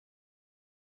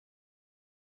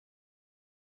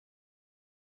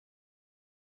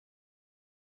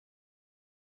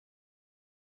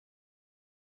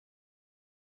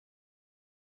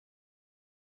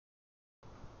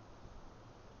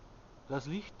Das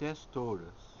Licht des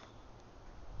Todes.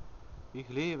 Ich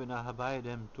lebe nahe bei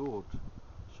dem Tod,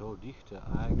 so dichte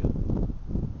eigen,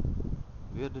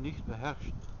 werde nicht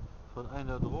beherrscht von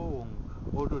einer Drohung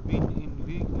oder bin in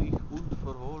wirklich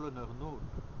unverhohlener Not.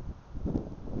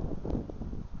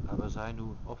 Aber sei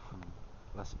nun offen,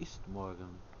 was ist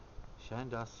morgen?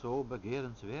 Scheint das so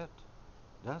begehrenswert?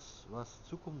 Das, was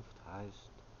Zukunft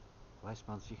heißt, weiß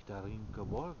man sich darin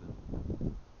geborgen?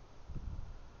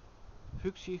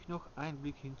 Fügte ich noch einen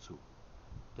Blick hinzu,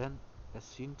 denn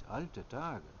es sind alte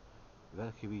Tage,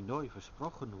 welche wie neu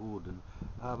versprochen wurden,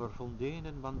 aber von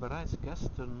denen man bereits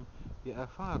gestern die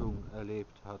Erfahrung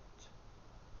erlebt hat,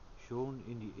 schon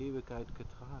in die Ewigkeit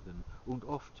getragen und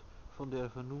oft von der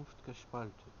Vernunft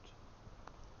gespaltet.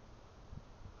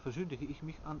 Versündige ich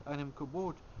mich an einem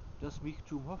Gebot, das mich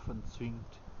zum Hoffen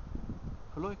zwingt,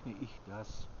 verleugne ich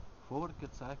das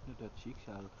vorgezeichnete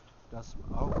Schicksal, das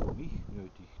auch mich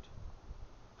nötigt,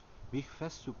 mich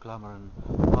festzuklammern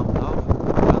am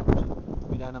laufenden Band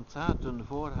mit einem zarten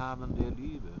Vorhaben der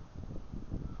Liebe,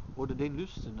 oder den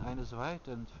Lüsten eines weit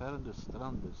entfernten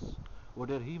Strandes, wo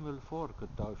der Himmel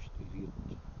vorgetauscht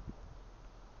wird.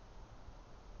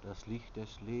 Das Licht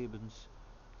des Lebens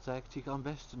zeigt sich am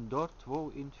besten dort, wo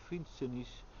in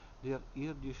Finsternis der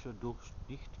irdische Durst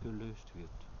nicht gelöst wird,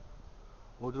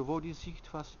 oder wo die Sicht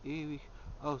fast ewig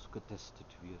ausgetestet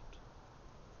wird.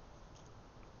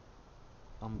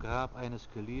 Am Grab eines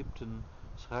Geliebten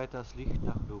schreit das Licht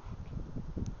nach Luft.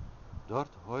 Dort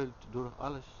heult durch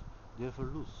alles der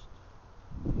Verlust,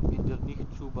 in der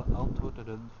nicht zu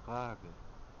beantworteten Frage,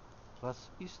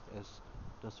 was ist es,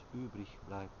 das übrig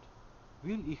bleibt?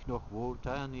 Will ich noch wohl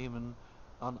teilnehmen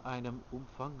an einem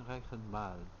umfangreichen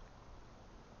Mahl?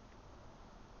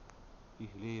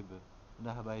 Ich lebe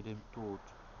nahe bei dem Tod,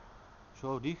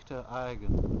 so dichte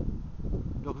eigen,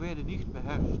 doch werde nicht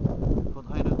beherrscht von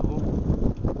einer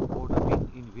Drohung oder bin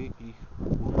in wirklich